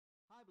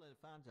Blender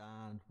fans,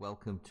 and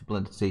welcome to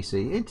Blender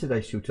TC. In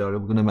today's tutorial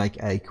we're going to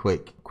make a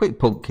quick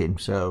pumpkin.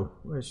 So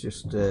let's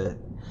just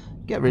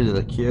get rid of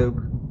the cube.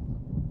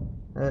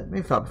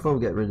 In fact, before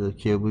we get rid of the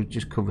cube, we'll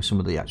just cover some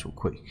of the actual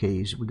quick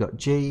keys. We've got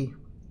G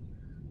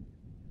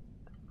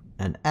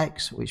and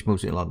X, which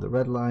moves it along the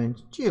red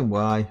lines, G and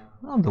Y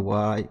on the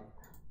Y,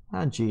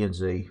 and G and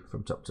Z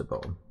from top to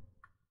bottom.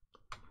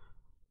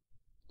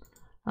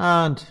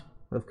 And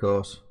of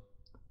course,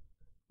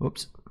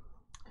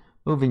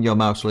 moving your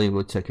mouse lever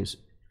will take us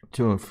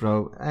to and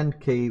fro. N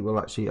key will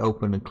actually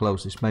open and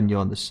close this menu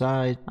on the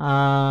side,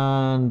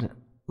 and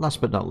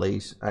last but not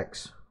least,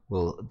 X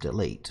will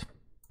delete.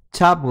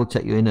 Tab will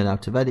take you in and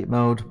out of edit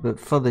mode, but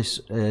for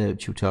this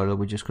tutorial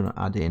we're just going to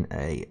add in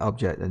a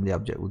object, and the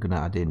object we're going to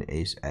add in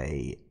is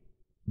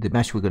the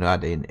mesh we're going to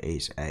add in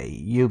is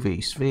a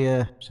UV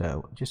sphere.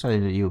 So just add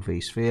in a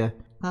UV sphere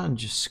and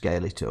just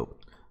scale it up.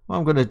 What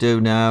I'm going to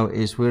do now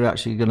is we're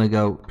actually going to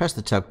go press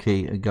the tab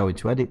key and go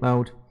into edit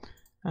mode,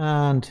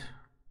 and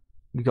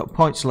we've got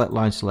point select,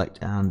 line select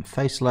and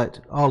face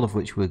select, all of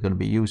which we're going to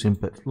be using,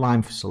 but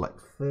line select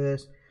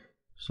first.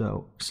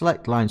 So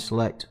select, line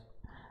select,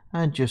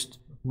 and just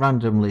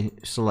randomly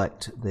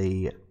select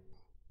the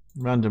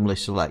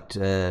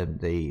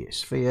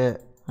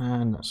sphere,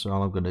 and that's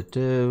all I'm going to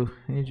do.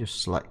 You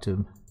just select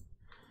them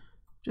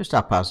just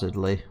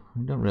haphazardly,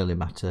 it don't really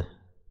matter.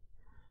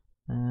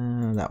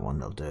 That one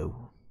will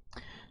do.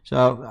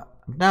 So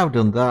I've now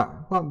done that.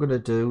 What I'm going to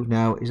do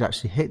now is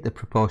actually hit the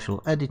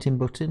proportional editing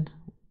button,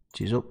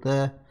 which is up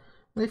there.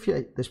 And if you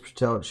hit this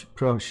proportional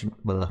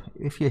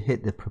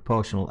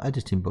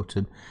editing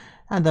button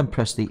and then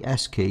press the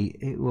S key,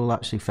 it will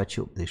actually fetch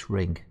up this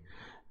ring.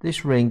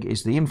 This ring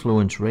is the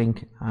influence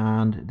ring,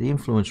 and the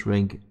influence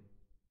ring,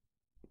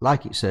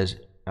 like it says,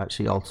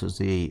 actually alters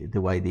the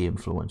way the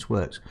influence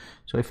works.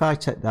 So if I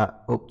take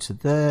that up to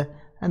there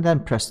and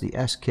then press the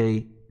S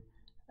key,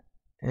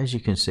 as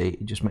you can see,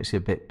 it just makes it a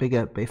bit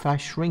bigger. But if I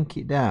shrink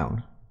it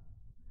down,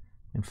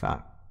 in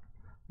fact,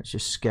 let's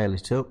just scale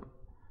it up.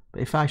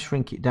 But if I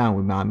shrink it down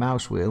with my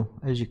mouse wheel,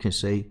 as you can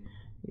see,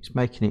 it's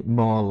making it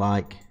more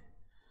like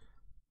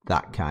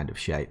that kind of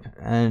shape.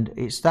 And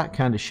it's that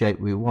kind of shape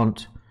we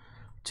want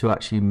to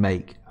actually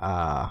make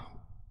our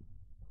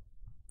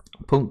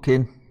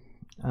pumpkin,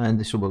 and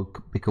this will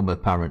become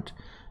apparent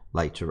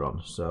later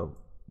on. So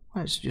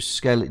let's just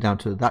scale it down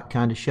to that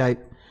kind of shape,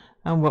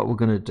 and what we're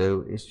going to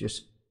do is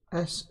just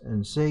S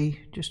and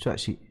Z just to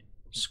actually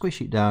squish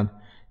it down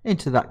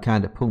into that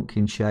kind of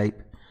pumpkin shape.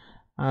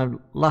 And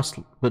last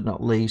but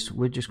not least,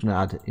 we're just going to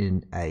add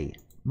in a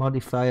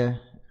modifier,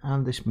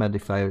 and this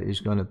modifier is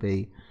going to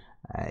be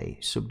a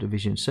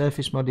subdivision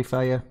surface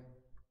modifier,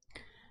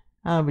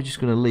 and we're just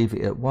going to leave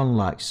it at 1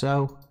 like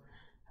so,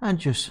 and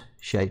just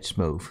shade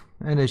smooth.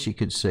 And as you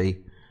can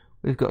see,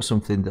 we've got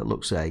something that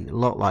looks a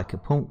lot like a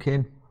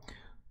pumpkin.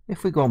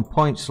 If we go on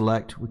point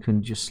select, we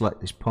can just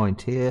select this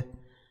point here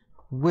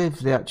with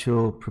the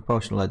actual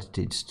proportional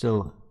editing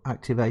still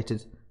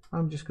activated.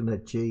 I'm just going to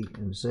G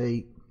and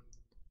Z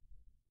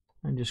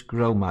and just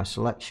grow my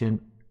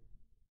selection,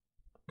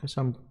 because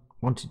I'm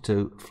wanting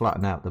to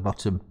flatten out the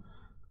bottom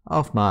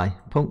of my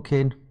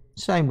pumpkin.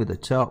 Same with the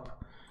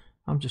top.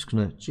 I'm just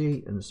going to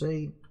G and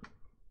Z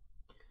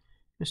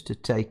just to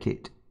take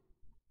it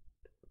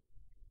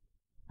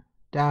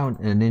down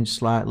and in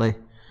slightly,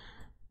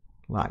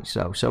 like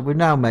so. So we've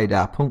now made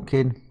our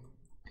pumpkin.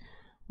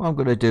 What I'm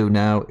going to do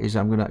now is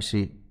I'm going to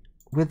actually,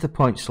 with the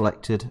point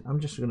selected, I'm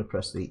just going to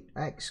press the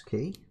X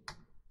key,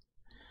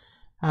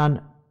 and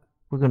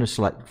we're going to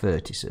select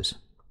vertices.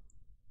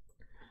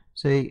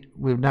 See,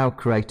 we've now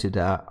created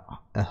a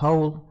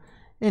hole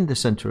in the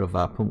center of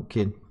our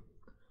pumpkin.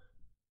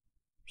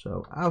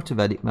 So out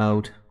of edit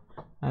mode,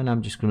 and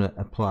I'm just going to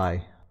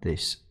apply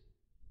this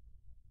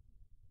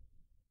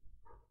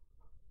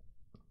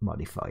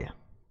modifier,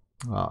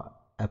 or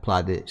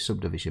apply the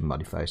subdivision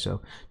modifier.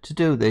 So to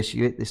do this,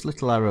 you hit this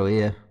little arrow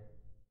here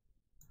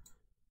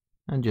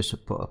and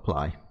just put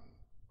apply.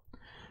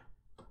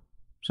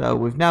 So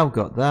we've now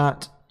got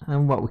that,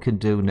 and what we can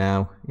do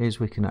now is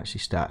we can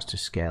actually start to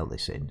scale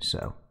this in.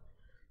 So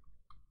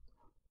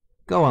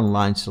go on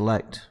line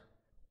select,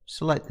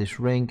 select this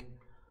ring,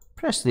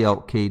 press the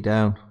Alt key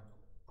down,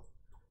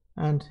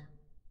 and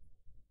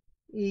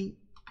E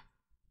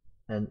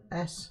and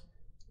S,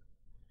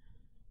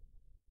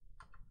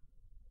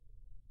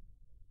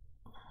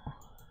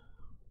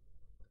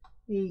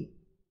 E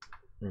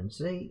and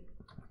Z,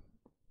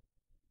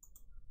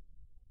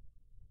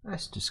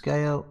 S to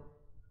scale,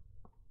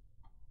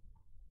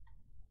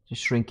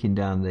 just shrinking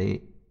down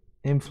the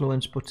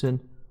influence button,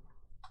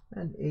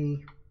 and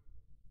E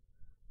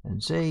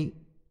and Z.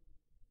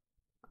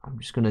 I'm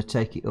just going to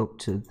take it up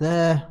to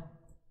there,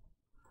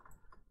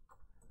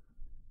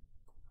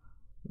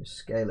 just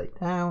scale it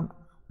down,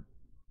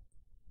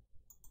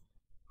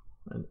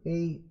 and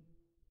E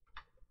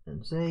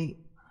and Z,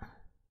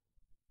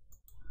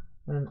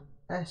 and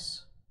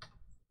S,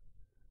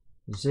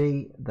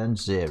 Z, then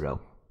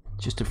 0,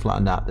 just to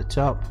flatten out the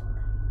top.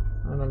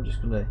 And I'm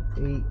just going to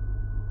E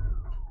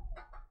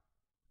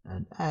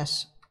and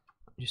S,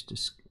 just to,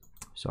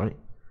 sorry,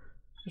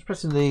 Just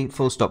pressing the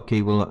full stop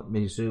key will let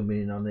me zoom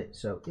in on it.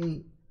 So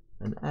E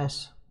and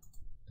S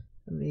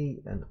and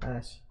E and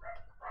S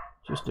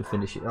just to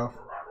finish it off,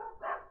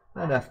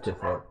 and F to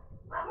fill.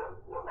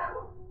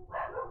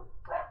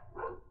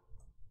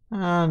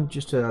 And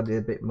just to add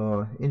a bit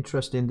more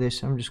interest in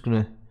this, I'm just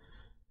going to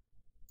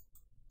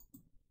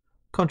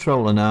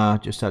Control and R,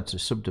 just add to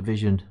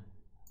subdivision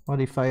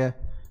modifier,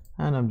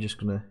 and I'm just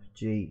going to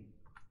G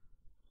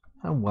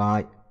and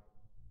Y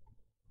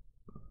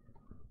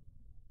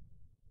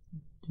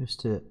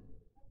just to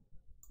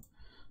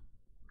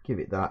give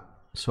it that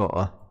sort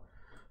of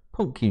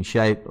pumpkin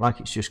shape, like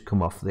it's just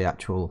come off the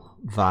actual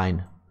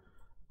vine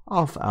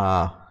of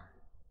our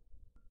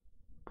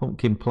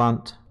pumpkin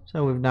plant.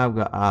 So we've now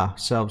got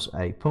ourselves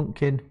a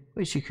pumpkin,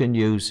 which you can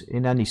use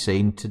in any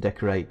scene to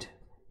decorate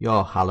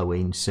your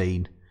Halloween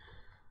scene.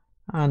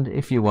 And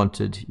if you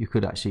wanted, you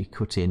could actually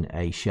cut in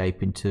a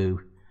shape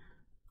into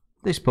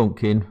this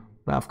pumpkin,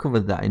 but I've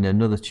covered that in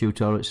another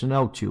tutorial. It's an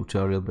old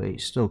tutorial, but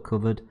it's still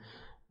covered.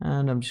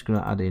 And I'm just going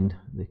to add in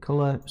the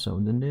colour, so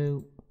the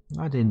new,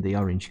 add in the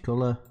orange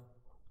colour,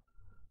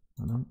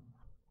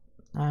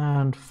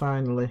 and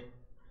finally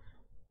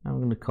I'm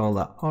going to call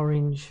that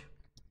orange,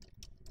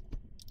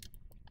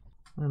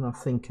 and I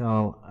think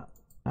I'll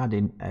add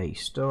in a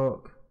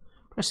stalk,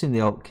 pressing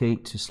the Alt key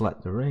to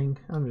select the ring.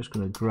 I'm just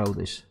going to grow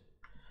this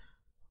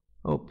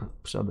up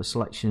so the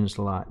selection's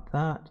like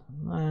that,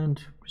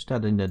 and just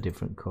add in a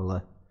different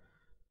colour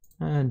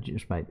and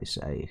just make this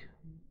a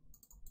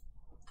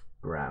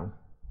brown.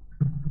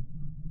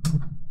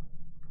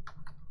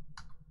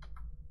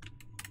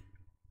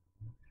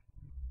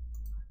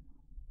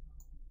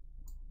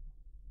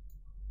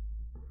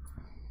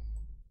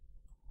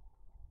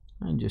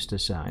 And just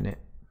assign it.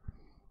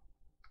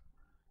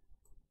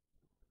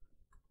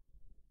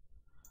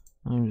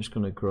 I'm just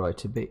going to grow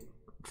it a bit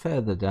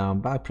further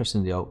down by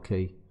pressing the Alt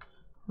key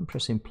and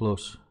pressing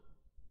plus.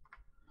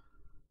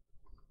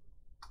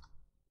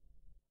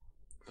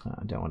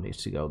 I don't want it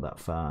to go that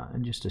far,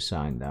 and just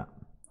assign that.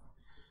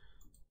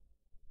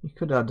 You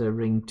could add a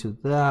ring to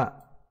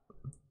that.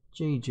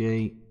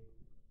 GG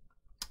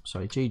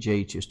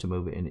just to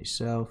move it in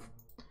itself.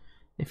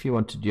 If you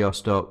wanted your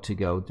stalk to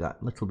go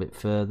that little bit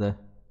further,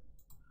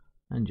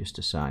 and just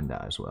assign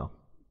that as well.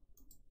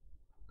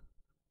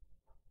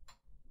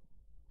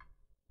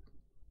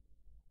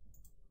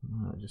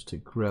 Just to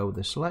grow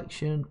the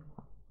selection,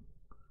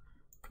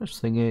 press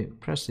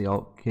the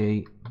Alt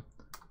key,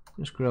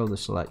 just grow the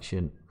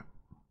selection,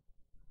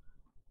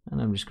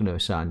 and I'm just going to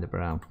assign the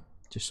brown,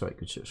 just so it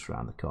could just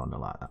round the corner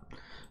like that.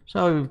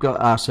 So we've got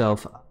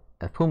ourselves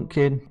a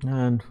pumpkin,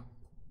 and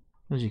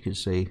as you can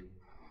see,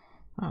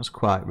 that's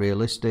quite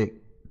realistic.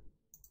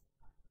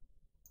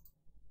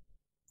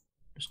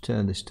 Just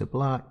turn this to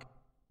black,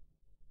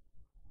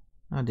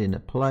 add in a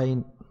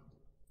plane,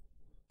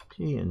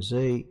 G and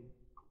Z,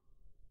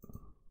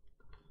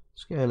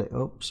 scale it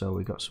up so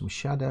we got some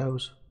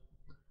shadows,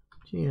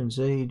 G and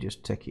Z,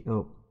 just take it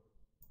up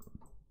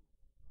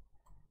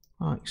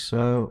like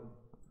so,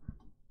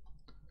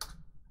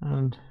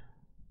 and I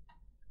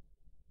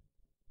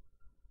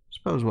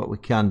suppose what we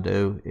can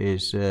do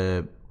is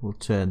we'll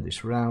turn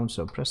this round,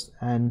 so press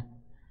the N.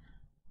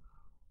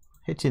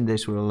 Hitting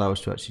this will allow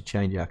us to actually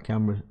change our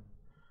camera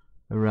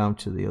around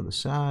to the other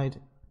side,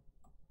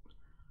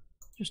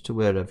 just to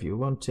wherever you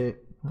want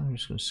it. I'm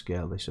just going to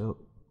scale this up.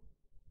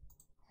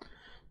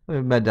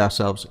 We've made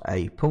ourselves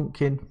a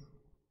pumpkin,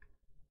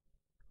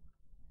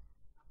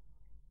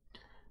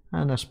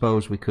 and I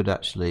suppose we could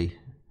actually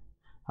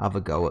have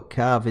a go at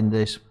carving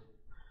this,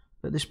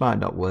 but this might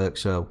not work,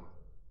 so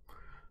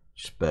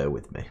just bear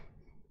with me.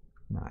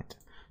 Right,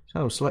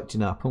 so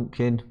selecting our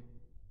pumpkin,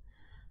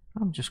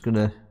 I'm just going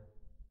to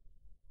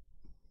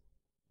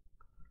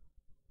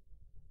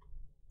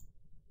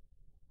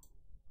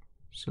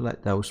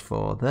select those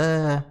four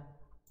there.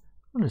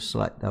 I'm going to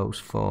select those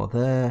four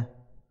there.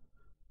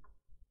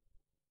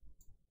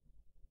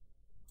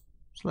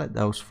 Select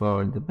those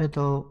four in the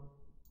middle,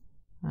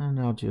 and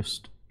I'll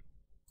just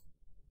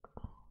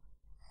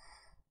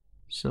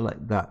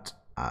select that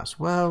as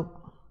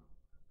well.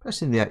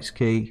 Pressing the X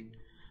key,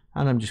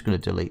 and I'm just going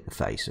to delete the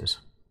faces.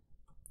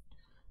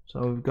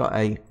 So we've got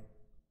a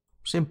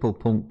simple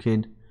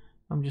pumpkin.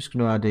 I'm just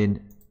going to add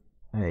in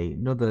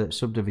another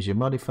subdivision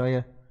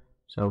modifier.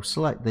 So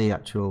select the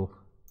actual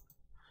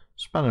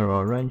spanner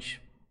or wrench,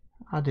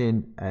 add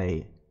in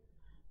a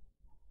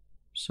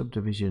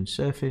subdivision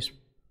surface,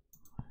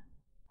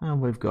 and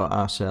we've got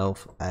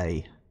ourselves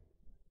a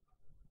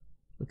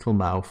little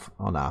mouth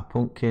on our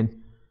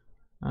pumpkin.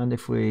 And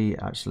if we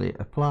actually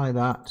apply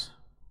that,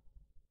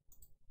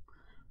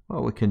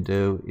 what we can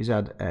do is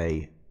add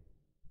a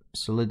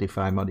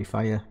solidify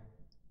modifier.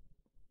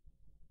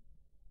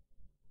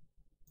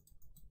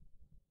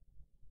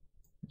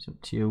 It's up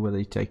to you whether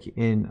you take it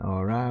in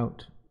or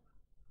out.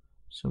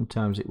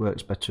 Sometimes it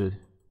works better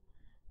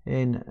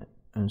in,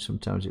 and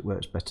sometimes it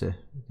works better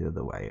the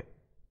other way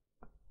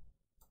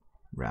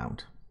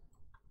round.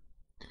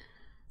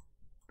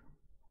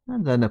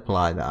 And then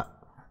apply that.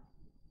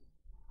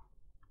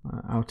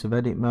 out of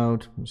edit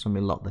mode. So let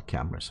me lock the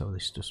camera so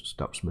this just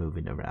stops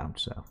moving around.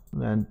 So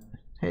then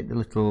hit the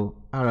little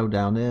arrow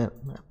down there,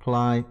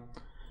 apply,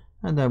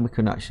 and then we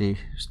can actually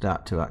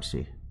start to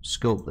actually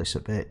sculpt this a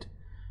bit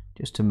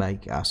just to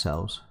make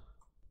ourselves.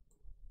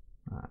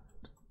 Right.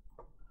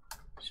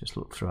 Let's just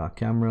look through our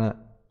camera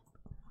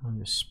and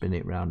just spin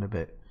it round a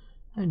bit,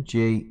 and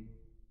G,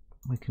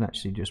 we can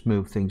actually just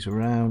move things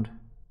around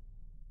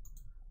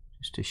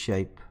just to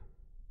shape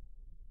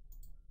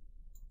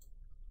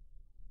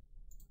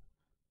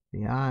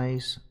the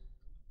eyes.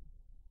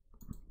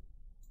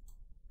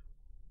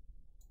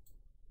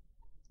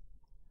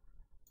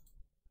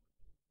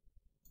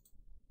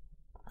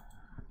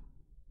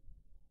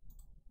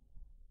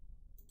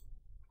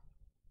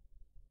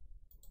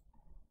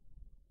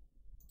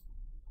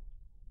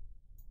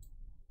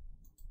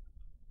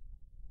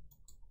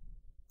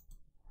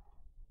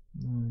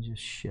 And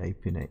just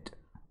shaping it.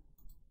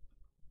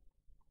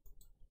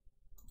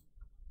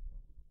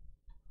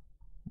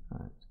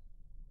 Right.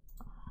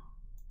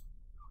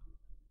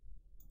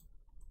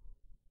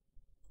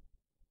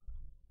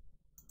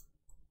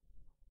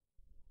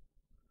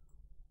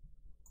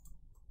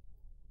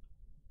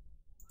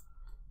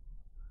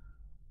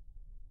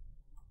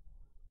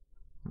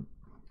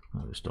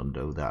 I'll just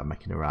undo that, I'm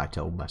making a right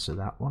old mess of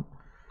that one.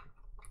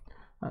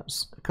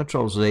 That's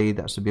Control Z,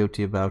 that's the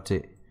beauty about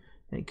it.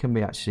 It can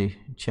be actually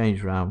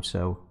changed around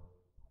so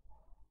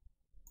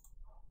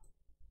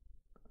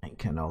it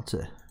can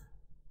alter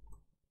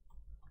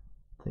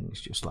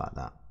things just like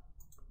that.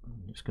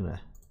 I'm just going to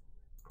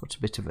put a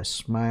bit of a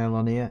smile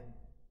on here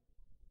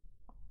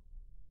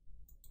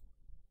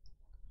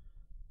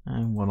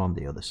and one on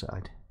the other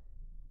side.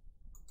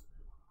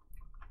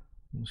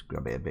 Just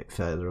grab it a bit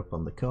further up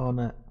on the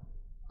corner.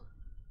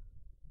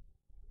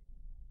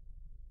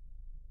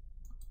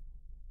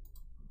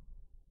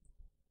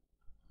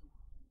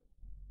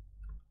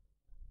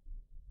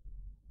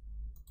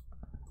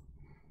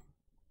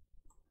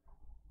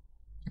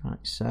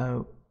 Like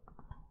so,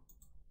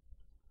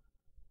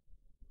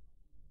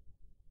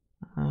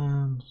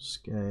 and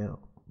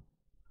scale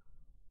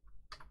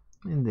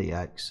in the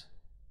X,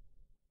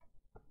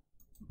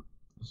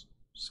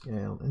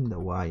 scale in the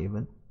Y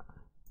even,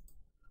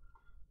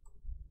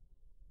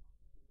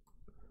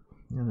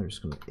 and I'm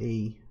just going to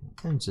E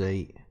and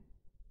Z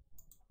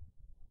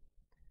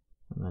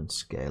and then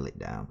scale it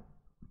down.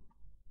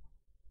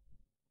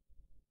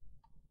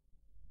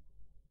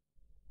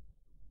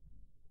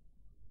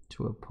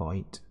 To a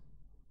point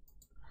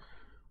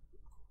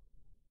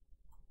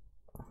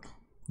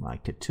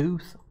like a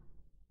tooth.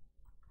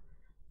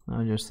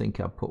 I just think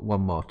I'll put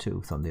one more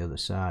tooth on the other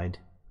side,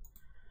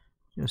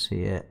 just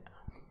here.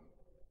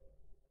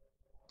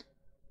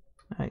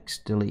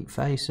 X, delete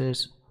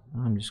faces.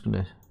 I'm just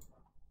going to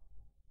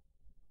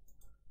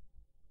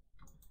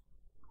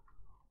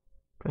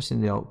pressing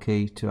the Alt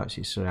key to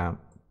actually surround,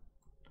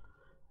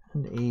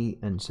 and E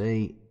and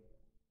Z.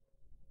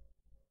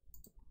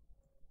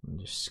 And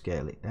just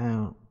scale it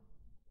down,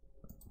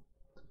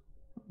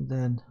 and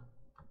then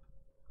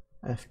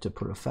F to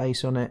put a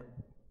face on it.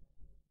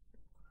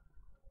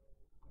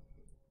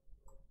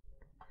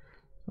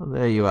 So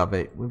there you have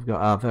it, we've got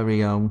our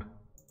very own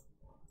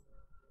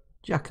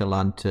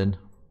jack-o'-lantern,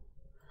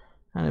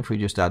 and if we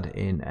just add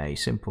in a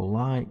simple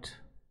light,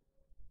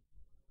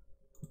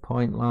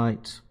 point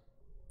light,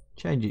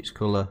 change its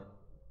colour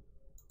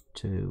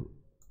to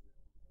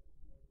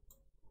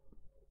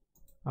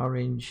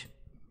orange,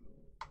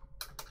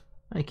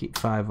 make it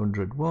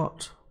 500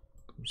 watt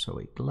so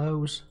it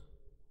glows.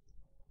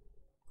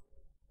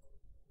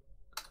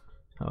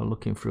 So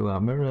looking through our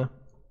mirror,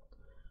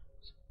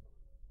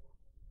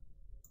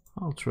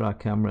 alter our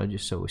camera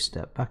just so we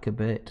step back a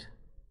bit.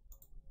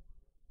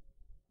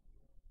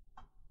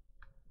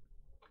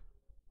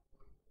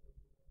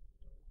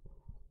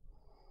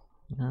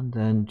 And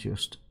then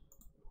just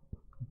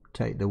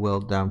take the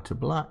world down to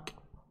black.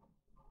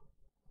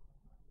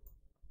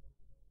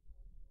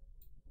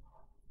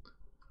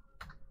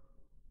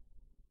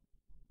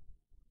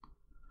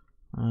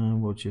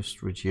 And we'll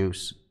just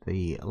reduce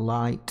the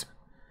light.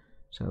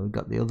 So we've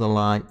got the other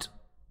light,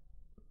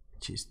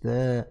 which is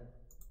there.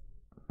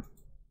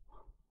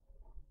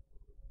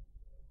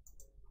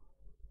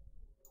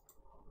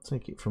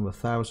 Take it from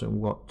 1000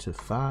 watt to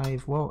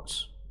 5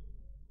 watts.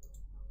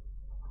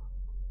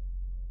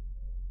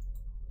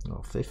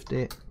 Or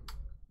 50.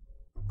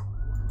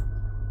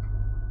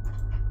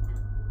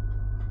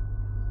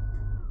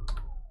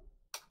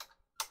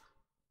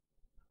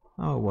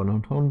 Or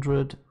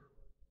 100.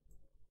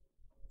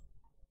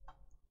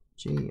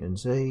 G and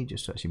Z,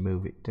 just to actually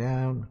move it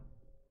down.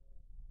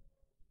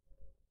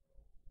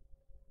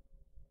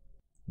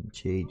 And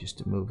G just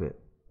to move it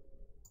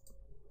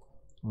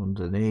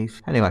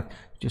underneath. Anyway,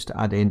 just to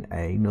add in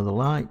another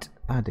light,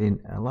 add in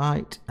a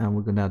light, and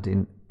we're going to add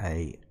in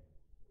a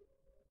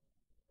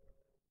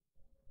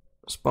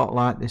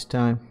spotlight this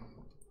time.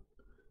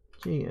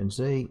 G and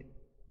Z.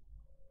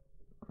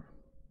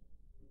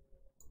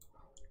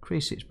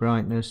 Increase its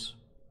brightness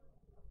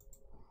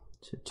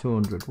to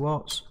 200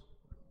 watts.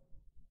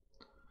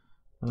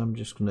 and I'm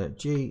just going to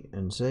G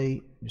and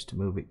Z just to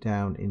move it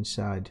down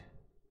inside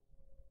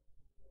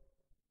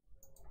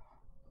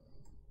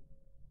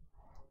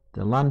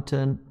the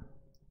lantern,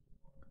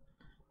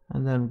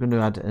 and then I'm going to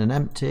add an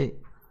empty.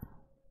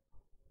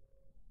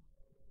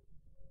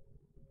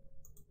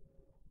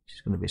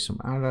 It's going to be some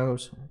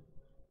arrows,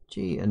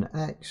 G and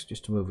X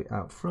just to move it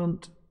out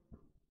front,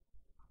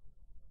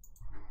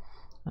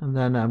 and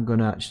then I'm going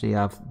to actually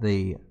have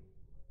the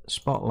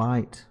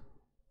spotlight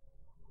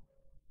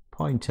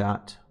point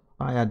at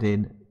by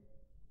adding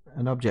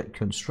an object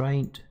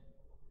constraint,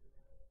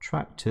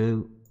 track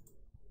to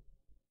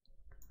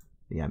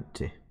the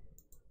empty,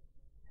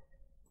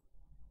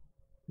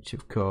 which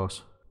of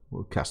course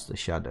will cast the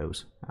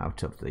shadows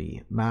out of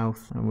the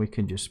mouth, and we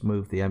can just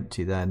move the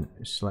empty, then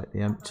select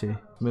the empty,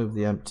 move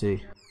the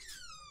empty,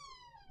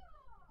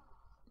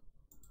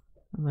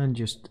 and then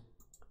just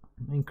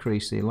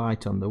increase the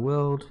light on the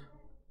world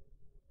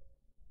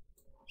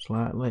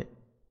slightly.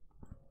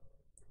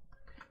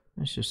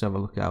 Let's just have a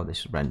look how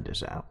this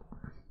renders out.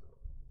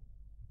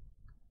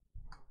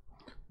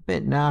 A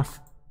bit naff,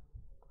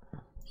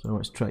 so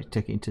let's try to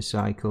take it into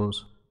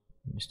cycles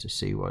just to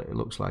see what it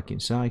looks like in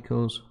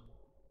cycles.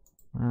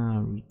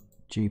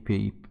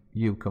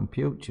 GPU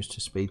compute just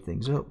to speed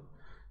things up.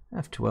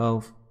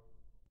 F12.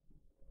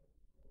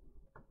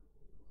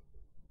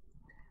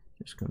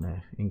 Just going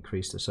to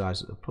increase the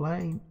size of the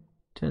plane.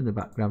 Turn the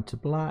background to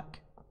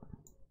black.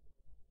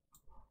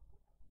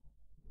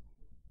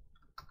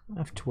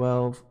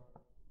 F12.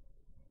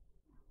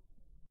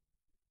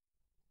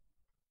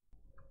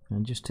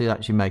 And just to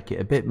actually make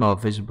it a bit more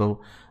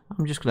visible,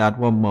 I'm just going to add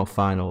one more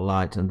final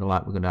light, and the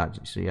light we're going to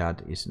actually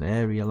add is an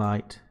area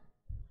light.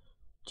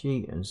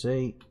 G and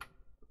Z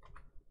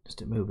just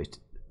to move it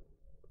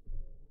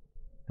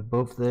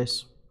above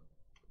this,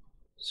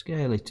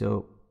 scale it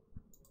up,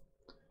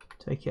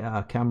 take it out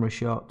of camera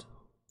shot,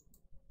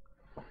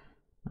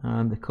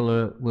 and the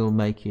colour will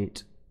make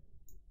it,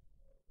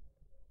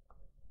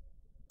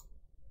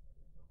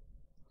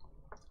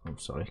 I'm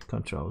sorry,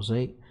 Control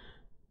Z,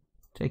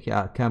 take it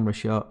out of camera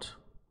shot,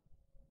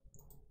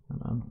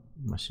 and I'm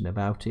messing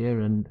about here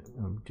and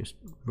I'm just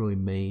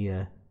ruining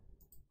my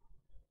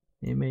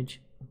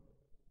image,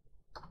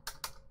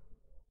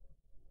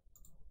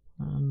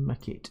 and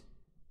make it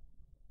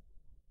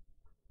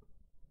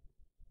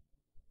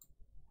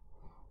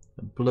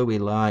a bluey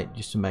light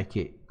just to make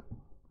it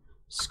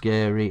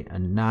scary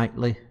and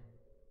nightly.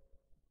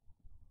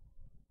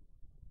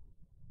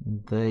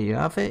 And there you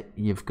have it,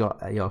 you've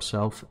got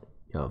yourself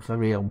your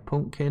very own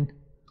pumpkin.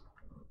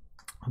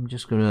 I'm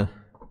just going to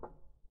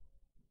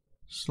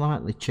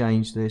slightly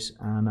change this,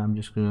 and I'm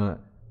just going to,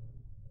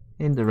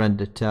 in the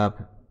render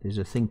tab there's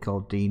a thing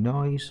called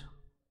denoise,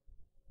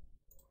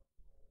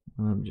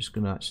 and I'm just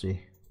going to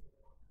actually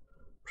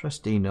press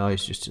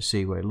denoise just to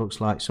see what it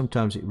looks like.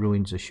 Sometimes it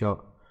ruins a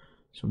shot,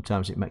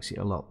 sometimes it makes it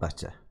a lot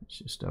better. Let's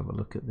just have a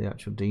look at the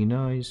actual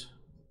denoise,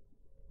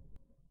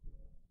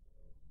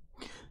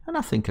 and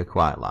I think I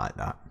quite like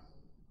that.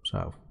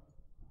 So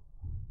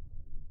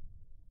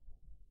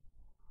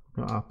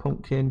got our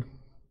pumpkin.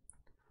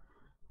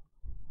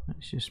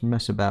 Let's just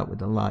mess about with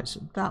the lights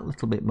that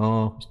little bit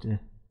more just to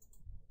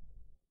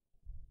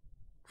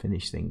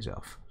finish things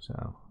off.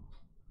 So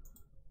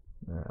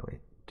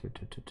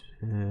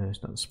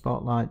it's not the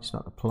spotlight, it's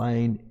not the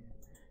plane,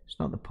 it's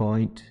not the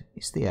point,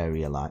 it's the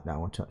area light that I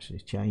want to actually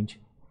change.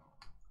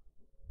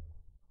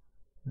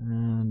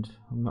 And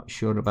I'm not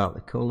sure about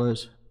the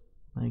colours,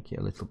 make it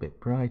a little bit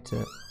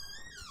brighter.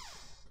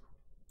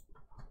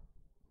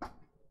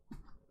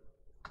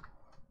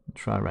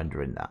 Try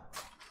rendering that.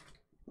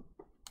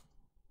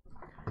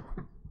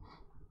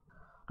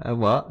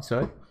 What?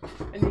 Sorry?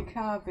 And you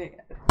carve it,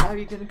 how are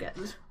you going to get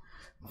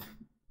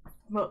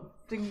the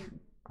thing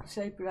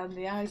shape around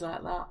the eyes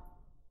like that?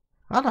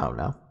 I don't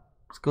know.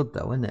 It's good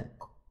though, isn't it?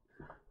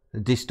 A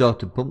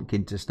distorted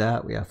pumpkin to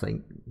start with, I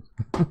think.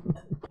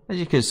 As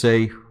you can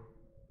see,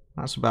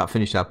 that's about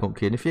finished our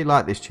pumpkin. If you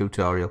like this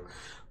tutorial,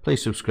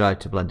 please subscribe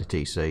to Blender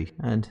TC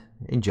and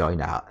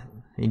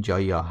enjoy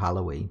your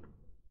Halloween.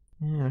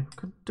 Yeah,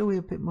 could do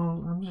a bit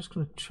more. I'm just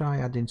going to try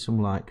adding some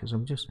light, because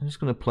I'm just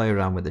going to play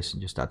around with this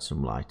and just add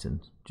some light, and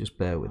just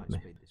bear with me.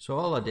 So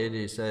all I did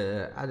is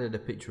added a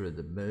picture of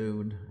the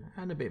moon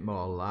and a bit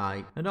more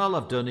light, and all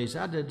I've done is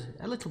added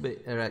a little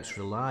bit of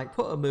extra light,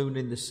 put a moon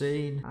in the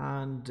scene,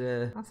 and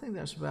I think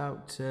that's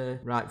about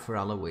right for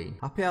Halloween.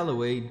 Happy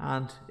Halloween,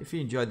 and if you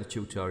enjoyed the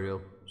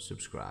tutorial,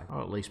 subscribe, or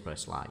at least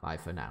press like. Bye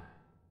for now.